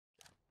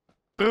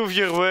Prove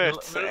your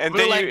words, and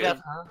then like you that,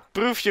 huh?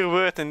 prove your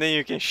word, and then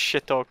you can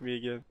shit talk me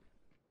again.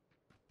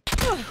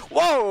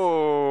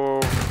 Whoa!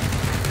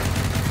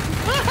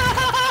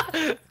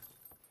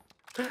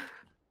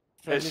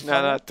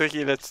 No,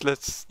 Tricky, let's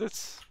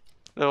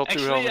level 2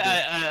 Actually, helmet.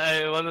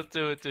 I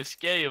wanted to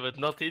scare you, but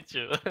not hit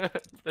you.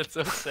 That's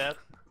so sad.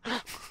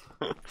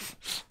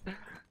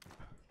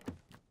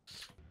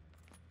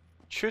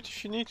 Shoot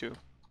if you need to.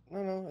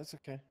 No, it's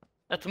okay.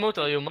 At the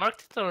motel, you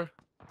marked it or?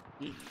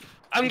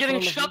 I'm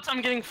getting shot.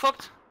 I'm getting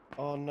fucked.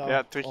 Oh no.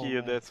 Yeah, Tricky, oh,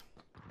 you're man. dead.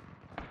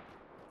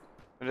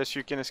 Unless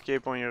you can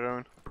escape on your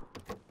own.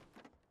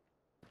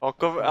 I'll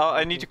cover.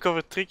 I need to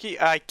cover Tricky.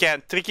 I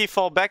can't. Tricky,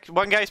 fall back.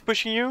 One guy is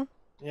pushing you.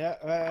 Yeah,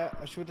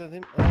 I shoot at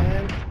him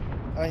and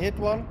I hit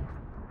one.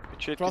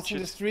 Good shit, Crossing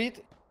good the shit.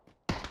 street.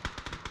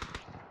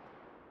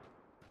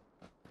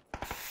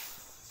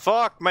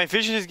 Fuck, my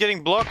vision is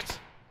getting blocked.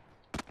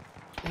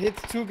 I hit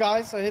two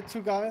guys.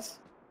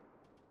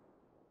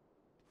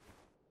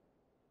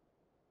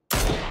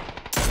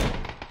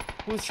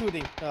 Who's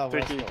shooting? Oh,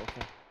 Tricky. Whelsko,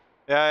 okay.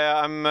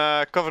 Yeah, I'm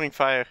covering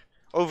fire.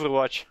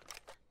 Overwatch.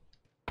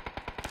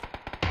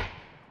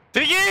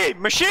 Tricky!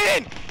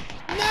 Machine!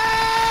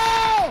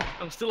 No!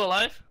 I'm still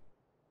alive.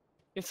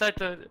 Inside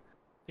the.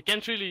 I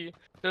can't really.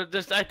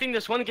 I think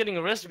there's one getting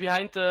arrested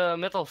behind the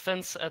metal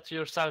fence at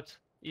your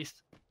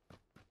southeast.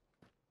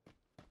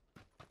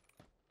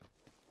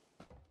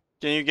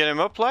 Can you get him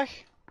up,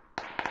 like?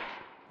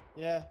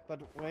 Yeah,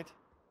 but wait.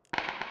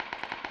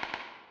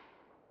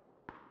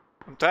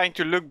 I'm trying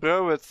to look,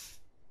 bro, but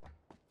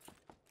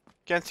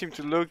can't seem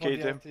to locate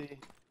him.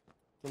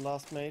 The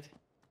last mate.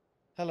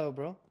 Hello,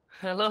 bro.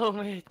 Hello,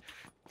 mate.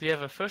 Do you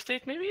have a first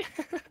aid, maybe?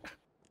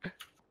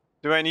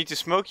 Do I need to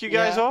smoke you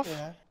guys off?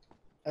 Yeah.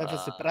 I have a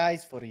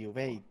surprise for you.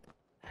 Wait.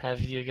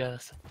 Have you got a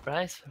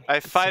surprise for me? I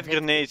have 5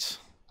 grenades.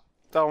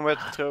 Daarom werd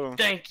het thrown.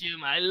 Thank you,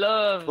 my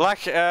love.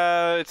 Lach,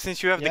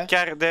 since you have the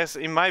car, there's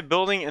in my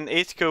building an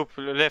 8-scope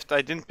left.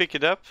 I didn't pick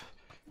it up.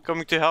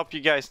 Coming to help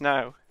you guys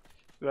now.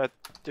 But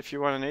if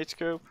you want an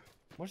 8-scope.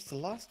 Where's the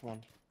last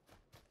one?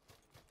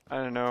 I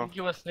don't I know. think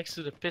he was next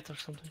to the pit or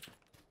something.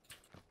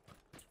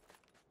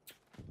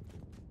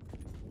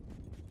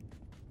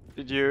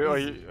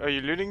 Are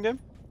you looting them?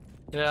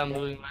 Yeah, I'm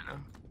doing right now.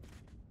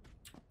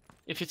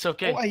 If it's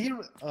okay. Oh, I hear.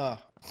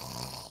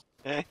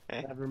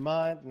 Never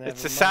mind.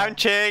 It's a sound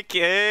check.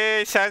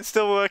 Hey, sound's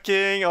still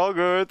working. All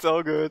good,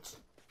 all good.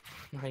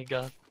 My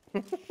god.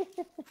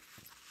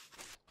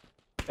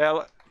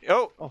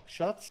 Oh,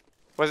 shots?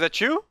 Was that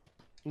you?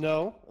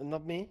 No,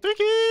 not me.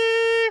 Tricky!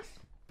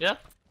 Yeah?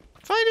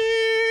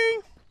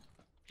 Fighting!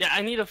 Yeah,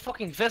 I need a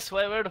fucking vest.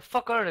 Where the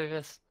fuck are the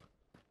vests?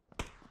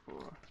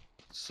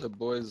 Sup,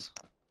 boys?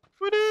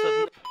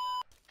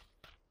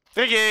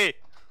 Tricky!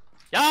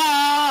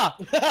 Ja!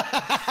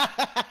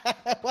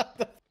 What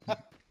the?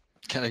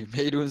 Kan ik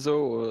meedoen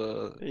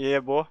zo?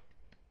 Yeah, boy.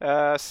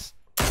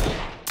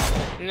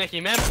 Nu dat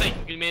je mij spreekt,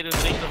 kun je meedoen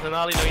direct als een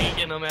Ali nog één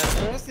keer naar mij.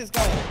 Where is this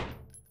guy?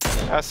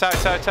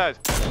 South.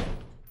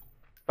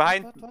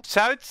 Behind What?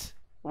 south,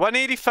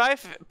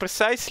 185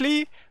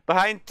 precisely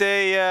behind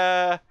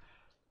the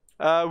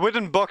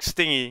wooden box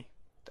thingy.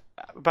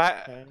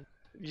 Okay.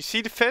 You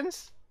see the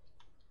fence?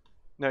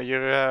 No,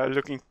 you're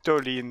looking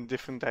totally in a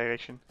different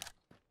direction.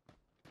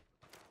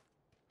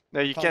 No,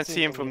 you can't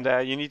see him from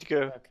there. You need to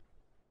go. Back.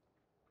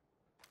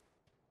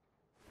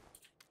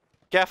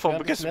 Careful,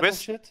 Behind because this metal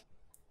west. shit?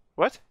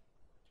 What?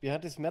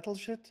 Behind this metal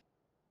shit?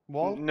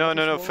 Wall? No,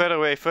 Metal wall? further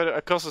away, further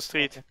across the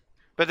street. Okay.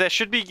 But there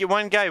should be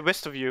one guy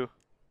west of you.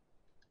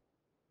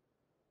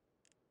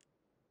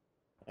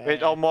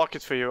 Wait, I'll mark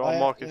it for you. I'll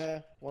mark it.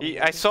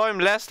 Yeah, I saw him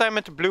last time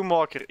at the blue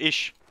marker,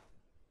 ish.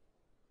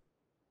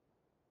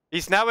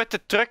 He's now at the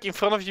truck in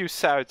front of you,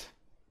 south.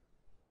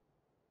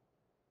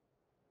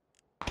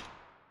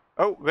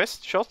 Oh,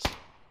 west, shots.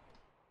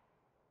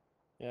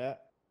 Yeah.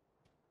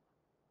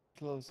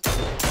 Close.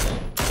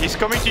 He's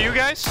coming to you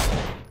guys.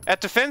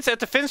 At the fence,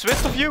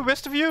 west of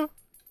you.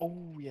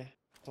 Oh, yeah.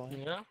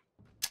 Sorry. Yeah?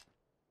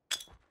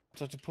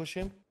 Try to push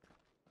him.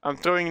 I'm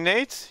throwing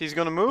nades. He's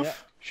gonna move. Yeah.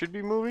 Should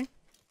be moving.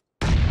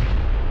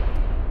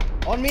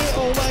 On me!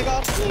 Oh my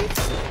god,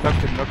 please!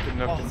 Knocked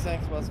him. Oh,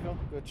 thanks, Whelsko.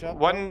 Good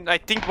job. I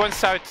think one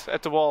south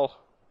at the wall.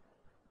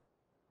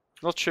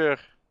 Not sure.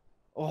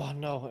 Oh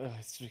no,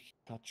 it's tricky.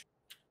 Touch.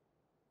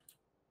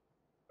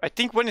 I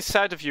think one is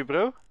south of you,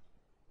 bro.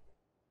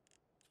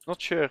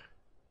 Not sure.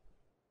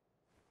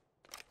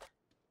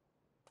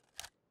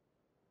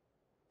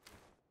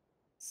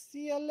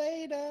 See you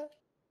later.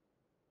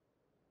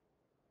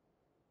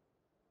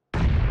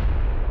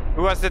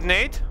 Who was that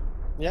nade?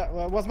 Yeah,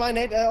 was my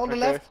nade on the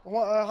left?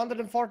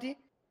 140.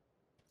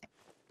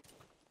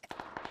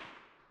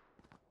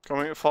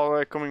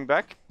 Coming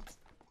back.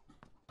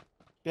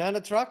 Behind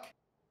the truck.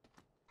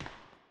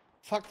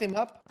 Fucked him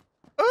up.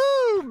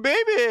 Oh,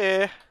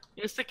 baby!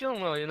 Insta kill?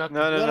 No, you're not.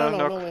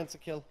 No, it's a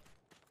kill.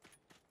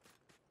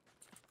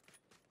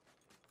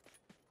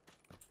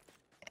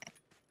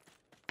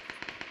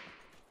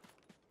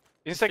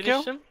 Insta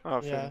kill? Him?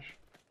 Oh, Yeah. finish.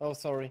 Oh,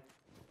 sorry.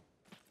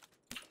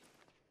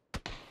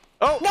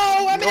 Oh!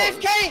 No, I'm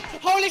AFK!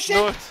 Holy shit!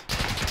 North.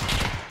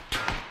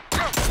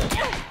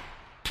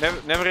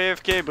 Never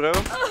AFK, bro.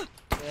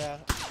 Yeah.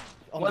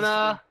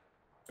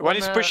 One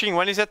is pushing,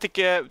 one is at the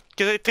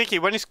tricky,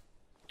 one is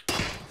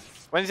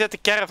at the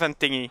caravan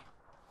thingy.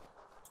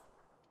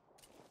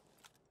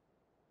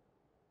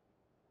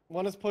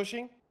 One is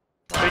pushing.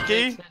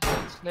 Tricky.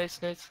 Nice.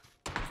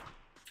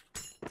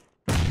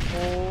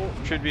 Oh.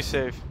 Should be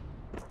safe.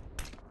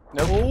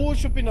 Nope. Oh,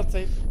 should be not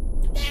safe.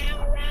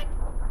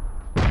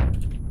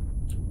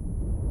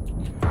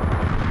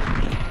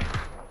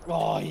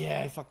 Oh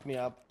yeah, he fucked me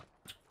up.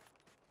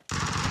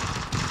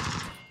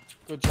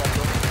 Good job,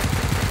 bro.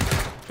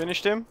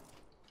 Finished him.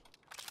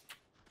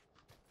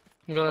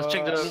 I'm gonna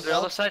check the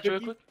other side real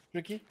quick.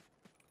 Ricky?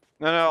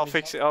 No, I'll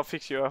fix it. I'll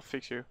fix you.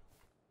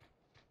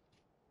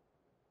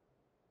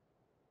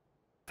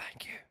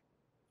 Thank you.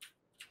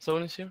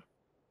 Someone is here.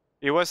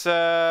 He was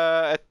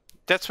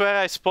that's where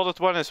I spotted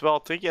one as well,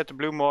 Tricky, at the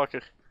blue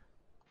marker.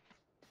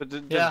 But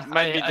that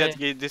might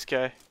be this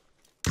guy.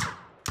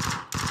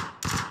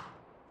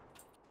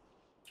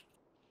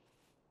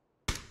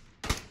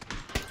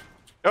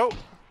 Oh,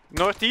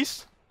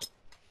 northeast.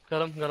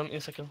 Got him,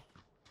 insta kill.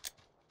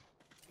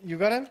 You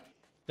got him?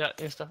 Yeah,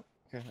 insta.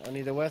 Okay, I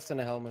need a vest and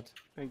a helmet.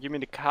 And give me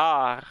the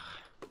car.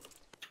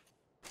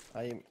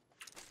 Give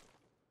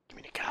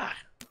me the car.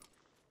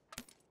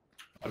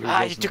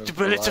 You took the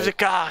bullets of the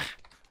car.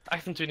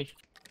 28.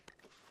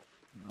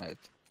 Right.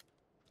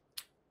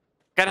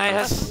 Can I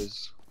have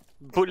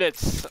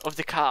bullets of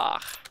the car?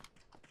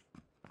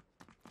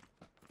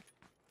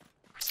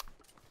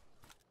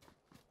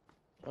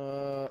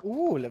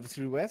 Ooh, level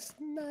 3 vest.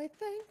 Nice,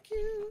 thank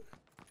you.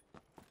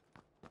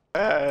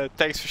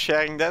 Thanks for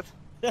sharing that.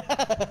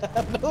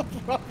 No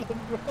problem,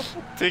 bro.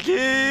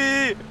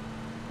 Tricky!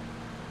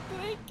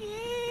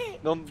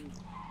 Don't.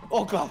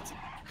 Oh god.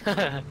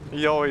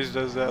 He always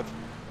does that.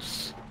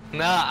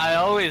 Nah, I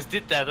always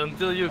did that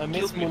until you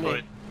killed me for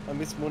it. I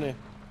miss money.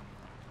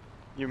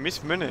 You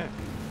miss money?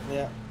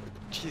 Yeah.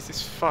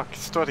 Jesus fuck,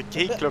 start a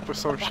gay club or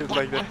some shit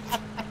like that.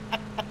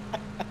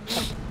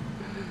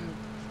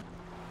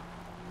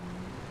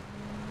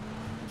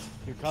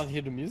 You can't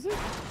hear the music?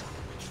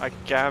 I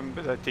can,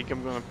 but I think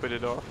I'm gonna put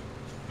it off.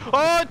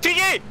 Oh,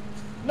 Tricky!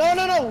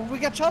 No, we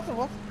got shot or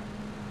what?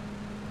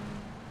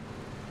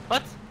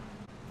 What?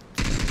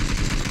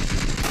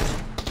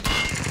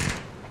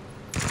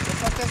 Let's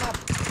fuck them up.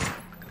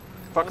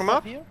 Fuck him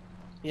up? Here?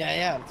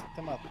 Yeah, let's fuck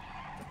them up.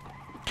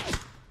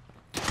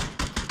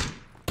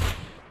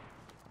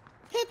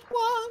 Hit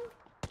one!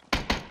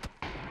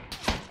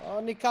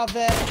 Oh,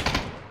 Nikave.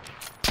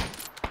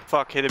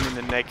 Fuck, hit him in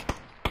the neck.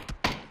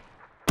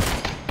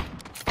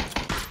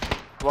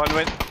 One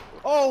win.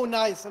 Oh,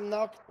 nice, I'm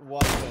knocked.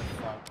 What the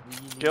fuck?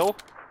 Really? Kill.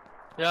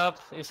 Yup,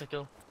 insta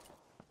kill.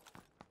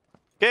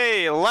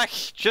 Okay,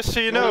 Lech, just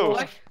so you know.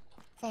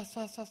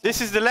 Fast.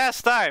 This is the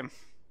last time.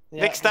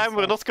 Yeah, Next time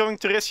we're fast. not going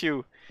to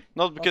rescue.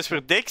 Not because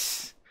we're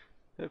dicks.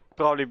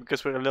 Probably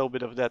because we're a little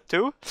bit of that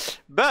too.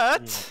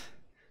 But,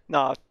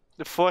 nah,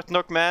 the fourth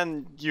knock,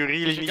 man, you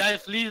really Did you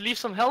guys leave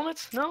some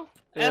helmets? No?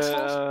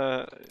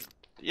 Assholes?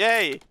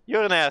 Yay,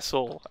 you're an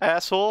asshole.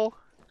 Asshole.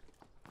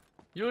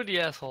 You're the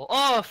asshole.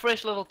 Oh,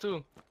 fresh level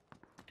 2.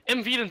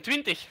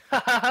 M24.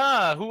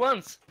 Hahaha, who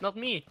wants? Not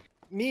me.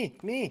 Me.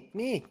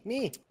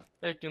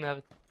 You can have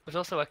it. There's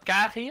also a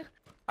KAR here.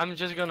 I'm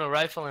just gonna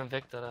rifle and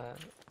vector.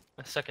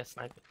 I suck at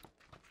sniping.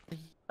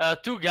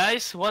 2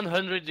 guys,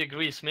 100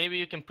 degrees. Maybe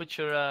you can put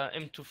your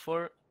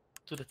M24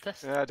 to the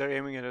test. Yeah, they're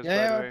aiming at us,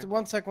 Yeah, by the way.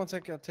 one sec, I'll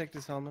take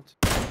this helmet.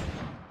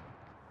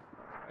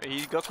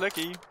 He got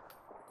lucky.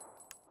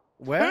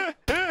 Where?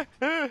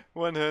 100.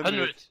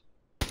 100.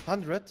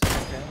 100?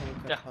 Okay,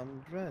 we got Yeah.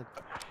 100.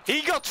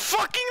 He got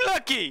fucking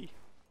lucky!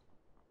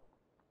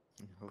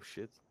 Oh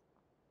shit.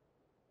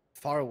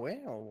 Far away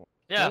or?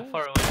 Yeah, Oh.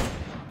 far away.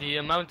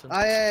 The mountain.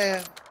 Ah,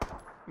 yeah.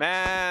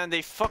 Man,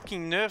 they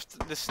fucking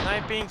nerfed the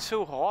sniping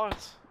so hard.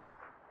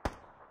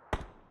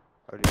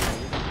 How do you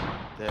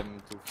do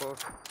them too far?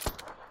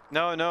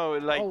 No,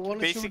 like one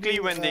is basically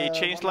shooting, when they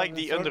changed like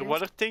the 130.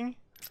 underwater thing,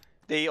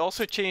 they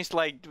also changed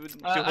like to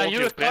are hold you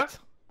your a car? breath.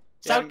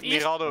 Yeah,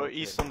 Southeast? Mirado, Okay.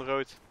 east on the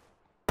road.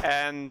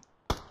 And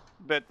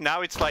but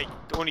now it's like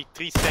only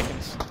 3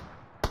 seconds.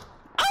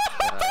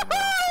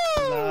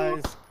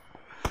 Nice.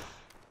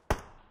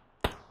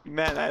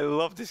 Man, I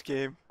love this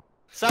game.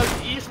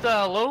 Southeast,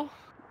 low.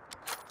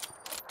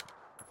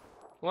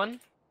 1.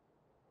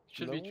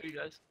 Should be Low? 3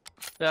 guys.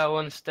 Yeah,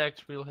 1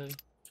 stacked real heavy.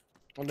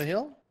 On the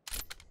hill?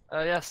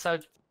 Yeah,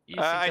 southeast.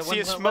 I see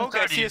a smoke.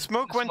 I see a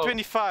smoke.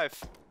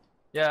 125.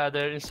 Yeah,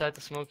 they're inside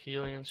the smoke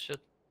healing and shit.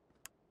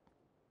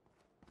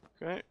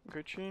 Okay,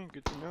 good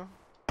to know.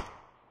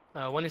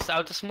 1 is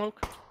out of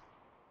smoke.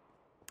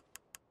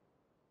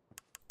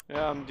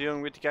 Yeah, I'm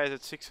dealing with the guys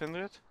at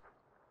 600.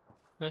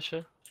 Yeah,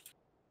 sure.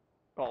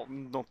 Well,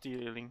 not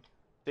dealing.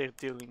 They're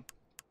dealing.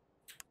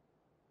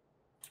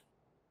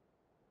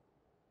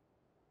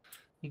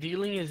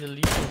 Dealing is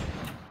illegal.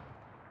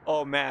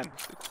 Oh man,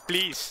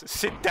 please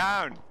sit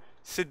down.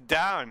 Sit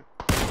down.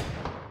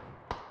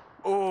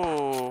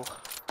 Oh.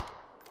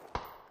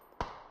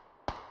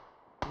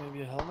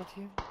 Maybe a helmet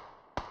here?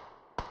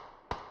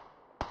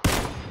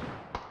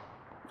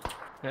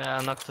 Yeah,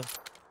 I knocked him.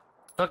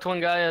 Knocked one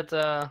guy at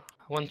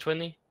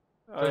 120.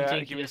 Oh yeah,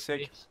 20 give me a sec.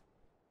 KSPs.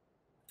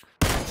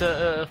 It's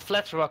a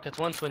flat rock at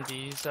 120.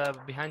 He's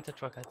behind the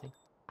truck, I think.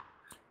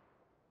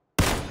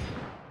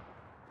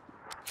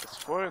 It's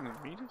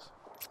 400 meters?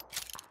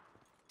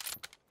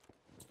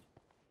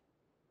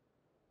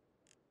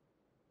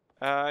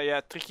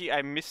 Yeah, tricky.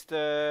 I missed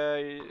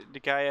the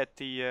guy at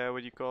the what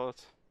do you call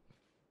it?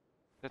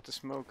 At the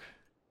smoke.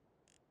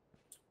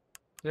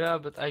 Yeah,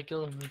 but I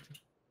killed him.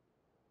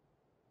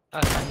 I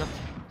think. I knocked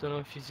him. Don't know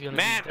if he's gonna.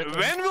 Man, be dead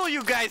when will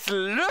you guys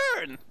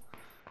learn?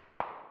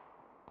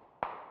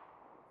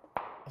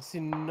 I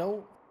see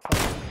no.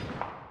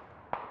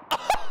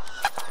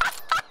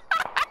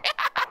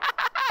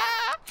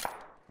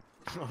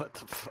 What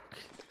the fuck?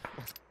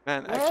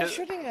 Man, Where are you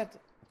shooting at?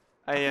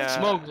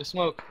 Smoke, the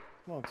smoke.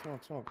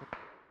 Smoke.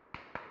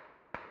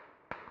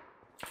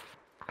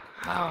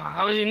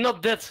 How is he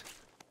not dead?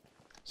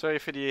 Sorry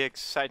for the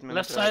excitement.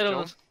 Left side John.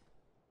 of us.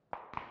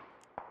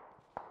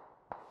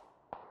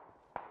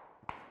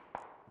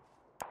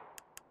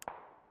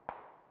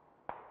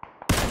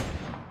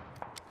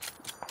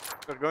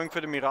 We're going for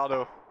the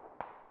Mirado.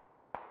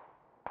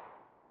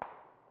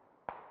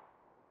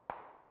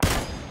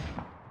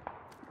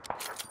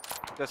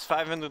 That's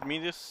 500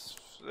 meters,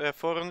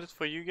 400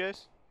 for you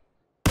guys.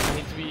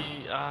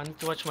 I need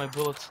to watch my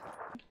bullets.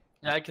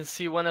 Yeah, I can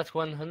see one at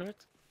 100.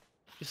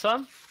 You saw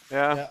him?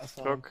 Yeah, I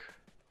saw him. rock.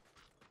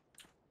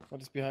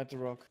 What is behind the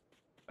rock?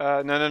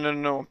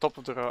 No, on top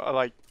of the rock,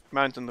 like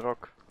mountain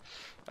rock.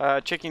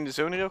 Checking the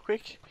zone real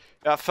quick.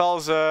 Yeah,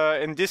 fellas,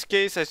 in this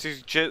case, I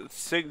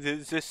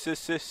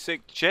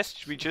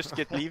suggest we just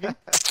get leaving.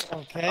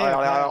 Okay.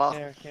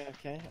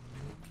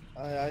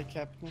 Aye,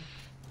 Captain.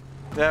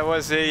 That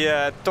was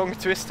a tongue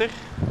twister,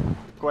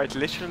 quite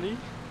literally.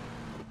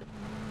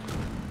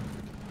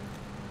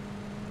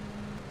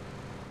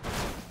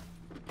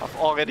 I've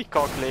already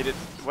calculated.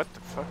 What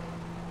the fuck?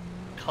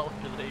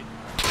 Calculate.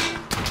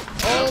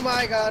 Oh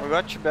my god! Oh,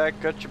 got your back,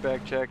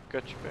 Jack.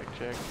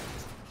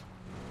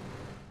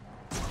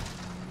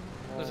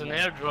 There's an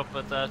airdrop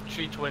at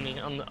 320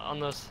 on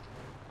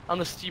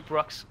the steep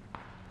rocks.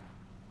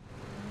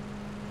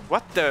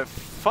 What the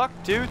fuck,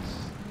 dude?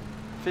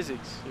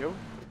 Physics, yo.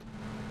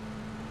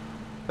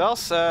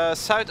 Bells,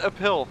 south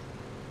uphill.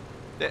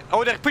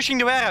 Oh, they're pushing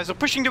the warehouse.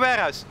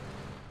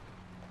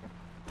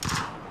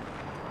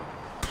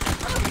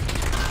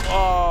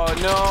 Oh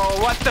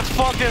no, what the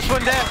fuck, there's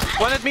one there.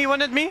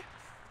 One at me.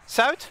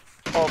 South?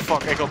 Oh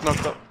fuck, I got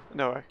knocked up.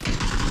 No way.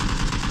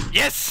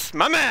 Yes,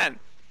 my man!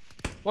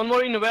 One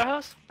more in the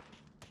warehouse?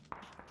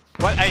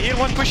 What, I hear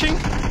one pushing?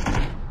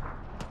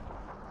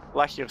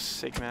 Lach, you're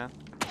sick, man.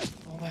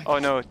 Oh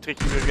no,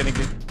 Tricky, we're gonna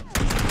get...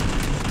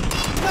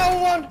 No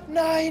one!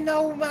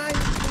 No, my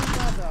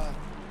mother!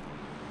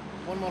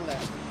 One more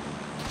left.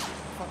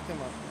 Fuck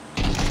them up.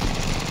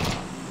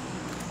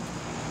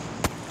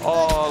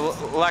 Oh,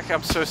 Lach,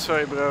 I'm so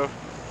sorry, bro.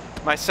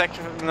 My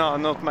sacrifice... No,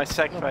 not my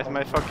sacrifice,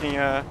 my fucking...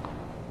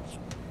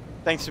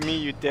 Thanks to me,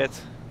 you dead.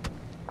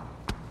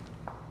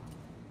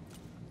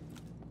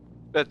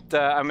 But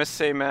I must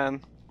say,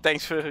 man,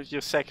 thanks for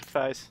your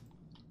sacrifice.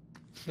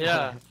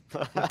 Yeah.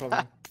 No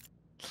problem.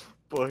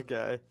 Poor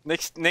guy.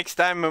 Next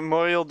time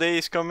Memorial Day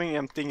is coming,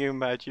 I'm thinking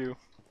about you.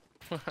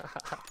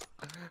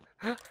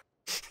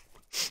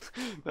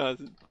 No,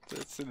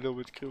 that's a little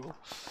bit cruel.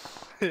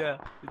 Yeah,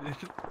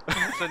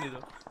 funny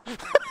though.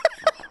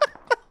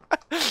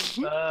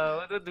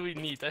 What do we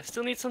need? I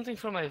still need something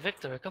for my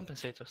Victor, a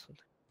compensator or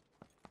something.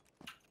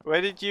 Where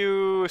did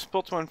you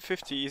spot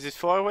 150? Is it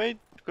far away?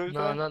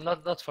 No,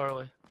 not far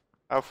away.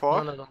 How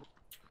far? No.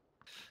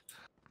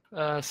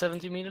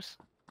 70 meters.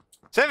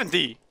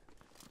 70!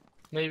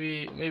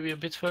 Maybe a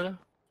bit further.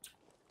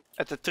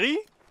 At the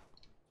tree?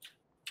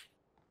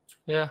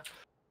 Yeah.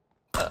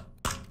 I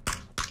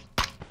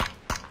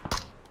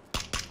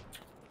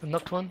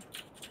knocked one.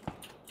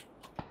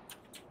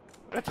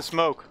 At the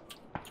smoke.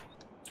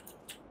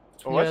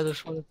 Or Yeah, what?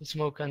 there's one at the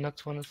smoke. I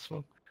knocked one at the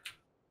smoke.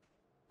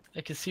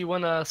 I can see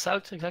one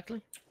south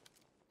exactly.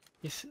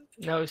 He's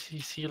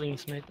healing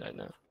his mate right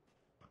now.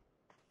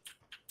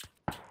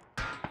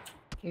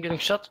 I'm getting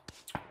shot.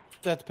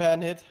 That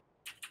pan hit.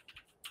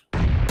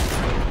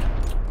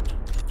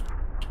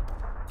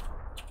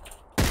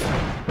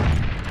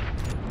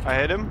 I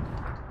hit him.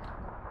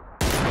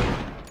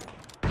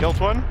 Killed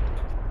one.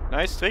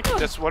 Nice, Trick.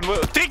 That's one more.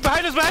 Trick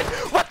behind us, man!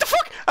 What the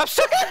fuck? I'm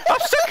stuck!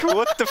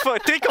 What the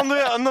fuck? Trick on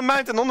the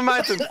mountain,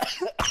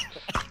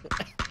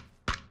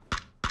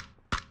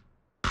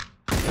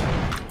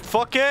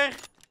 Fucker!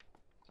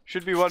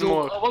 Should be one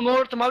more. One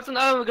more at the mountain.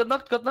 Oh, got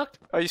knocked.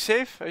 Are you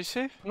safe?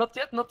 Not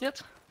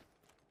yet.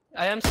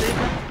 I am safe.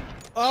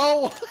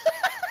 Oh!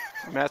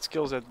 Mad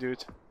skills, that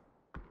dude.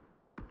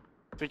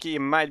 Tricky, he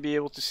might be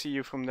able to see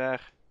you from there.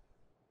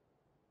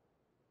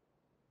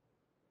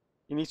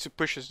 He needs to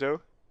push us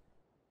though.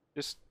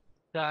 Just...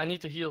 Yeah, I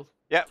need to heal.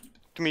 Yeah,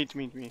 to me.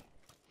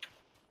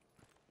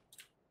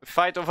 The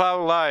fight of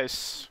our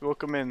lives will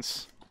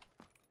commence.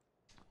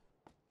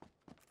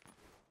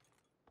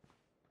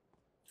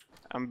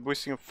 I'm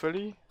boosting up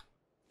fully.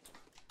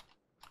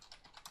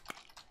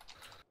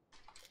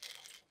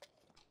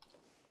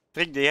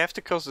 Trick, they have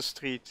to cross the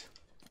street.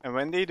 And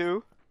when they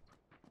do...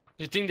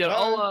 You think they're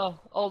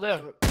all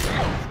there?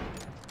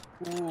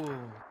 Ooh.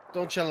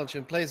 Don't challenge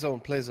him. Play zone.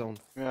 Play zone.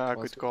 Yeah,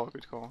 good call,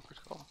 good call, good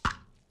call.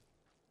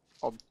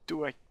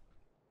 Oh, I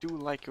do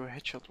like your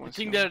headshot You once.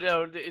 think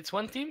now. it's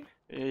one team?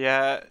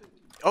 Yeah.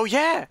 Oh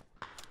yeah!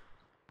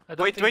 I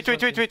don't Wait, think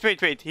it's one team.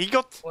 wait. He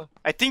got... What?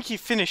 I think he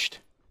finished.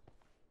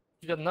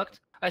 You got knocked?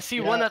 I see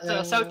Yeah, one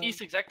at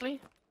southeast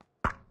exactly.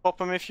 Pop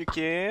him if you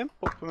can.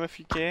 Pop him if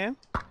you can.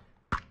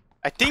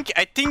 I think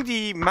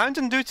the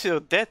mountain dudes are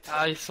dead.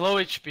 He's low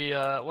HP,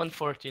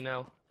 140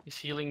 now. He's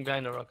healing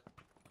behind a rock.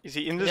 Is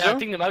he in the Yeah, zone? I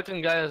think the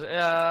mountain guy is.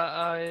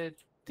 I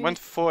think,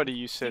 140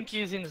 you I said. think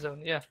he's in the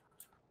zone. Yeah.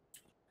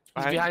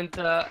 He's Behind-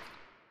 behind.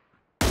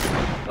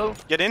 Oh.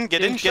 Get in,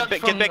 getting shot get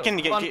from back in.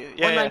 Yeah,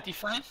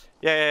 195.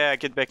 yeah,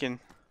 get back in.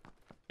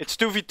 It's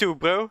 2v2,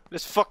 bro.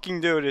 Let's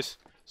fucking do this.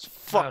 Let's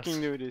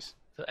fucking do this.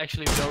 So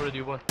actually, we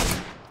already won.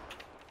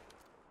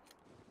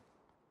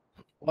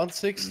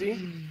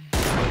 160.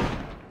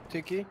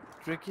 Tricky.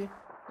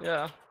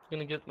 Yeah, I'm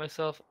gonna get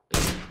myself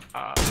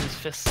his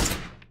fist.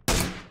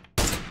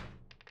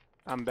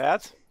 I'm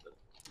bad.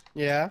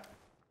 Yeah.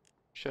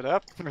 Shut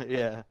up.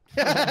 Yeah.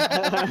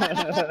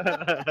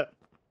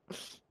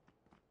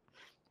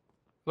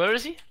 Where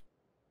is he?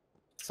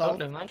 Oh, South.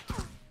 never mind.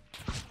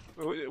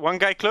 One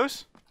guy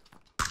close?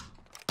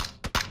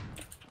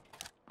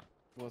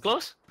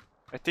 Close?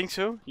 I think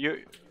so.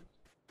 You.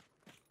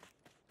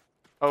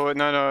 Oh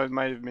no, it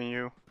might have been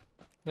you.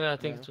 Yeah, I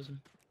think Yeah. it was me.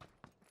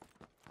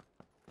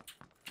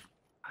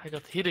 I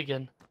got hit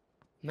again.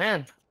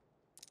 Man.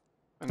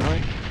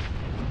 Annoying.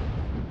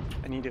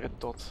 I need a red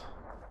dot.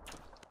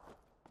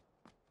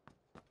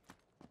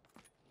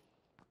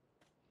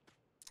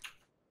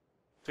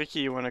 Tricky,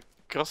 you wanna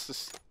cross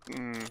this?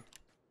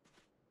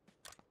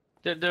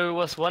 There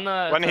was one.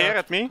 One here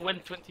at me?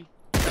 120.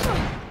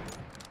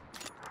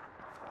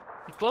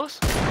 You close?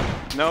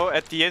 No,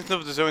 at the end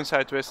of the zone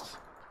southwest.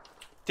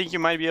 Think you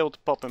might be able to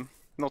pop him.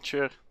 Not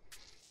sure.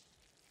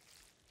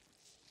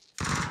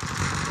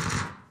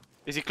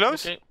 Is he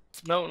close? Okay.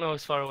 No,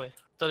 it's far away.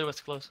 Thought it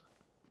was close.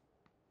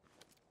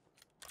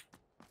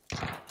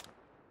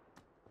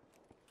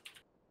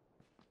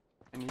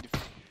 I need.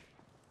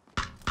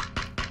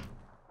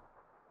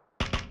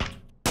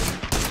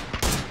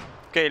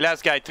 Okay,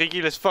 last guy,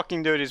 Tricky, let's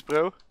fucking do this,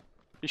 bro.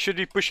 He should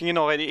be pushing in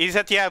already. He's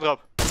at the airdrop.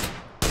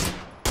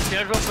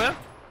 Airdrop where?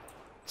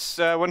 It's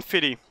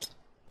 150.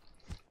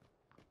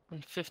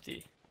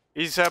 150.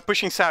 He's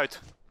pushing south.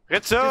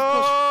 Red zone!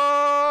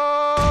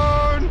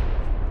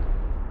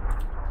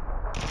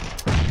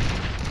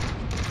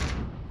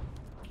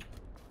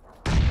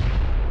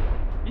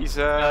 He's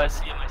Yeah, I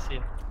see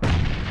him.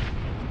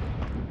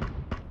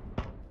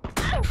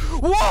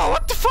 Whoa!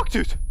 What the fuck,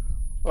 dude?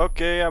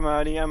 Okay, I'm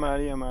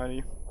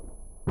outie.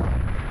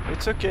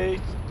 It's okay.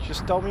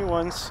 Just tell me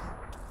once.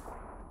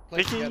 Play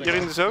Ricky, together, you're in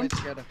guys. the zone? Play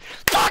together.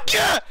 Fuck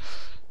yeah!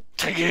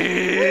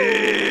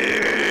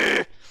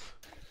 Tricky!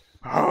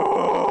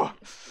 Oh!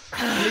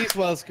 Please,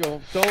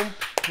 Whelsko, don't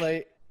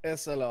play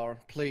SLR.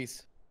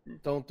 Please,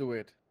 don't do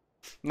it.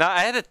 No,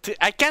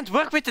 I can't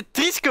work with the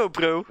Trisco,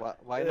 bro.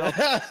 Why not?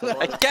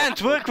 I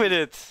can't work with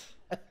it.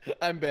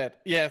 I'm bad.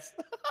 Yes.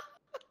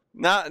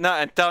 No,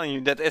 I'm telling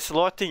you, that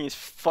SLR thing is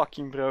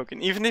fucking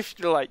broken. Even if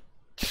you like,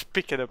 just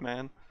pick it up,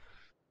 man.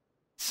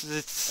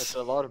 That's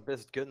a lot of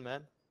best gun,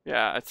 man.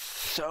 Yeah, it's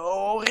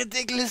so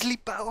ridiculously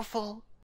powerful.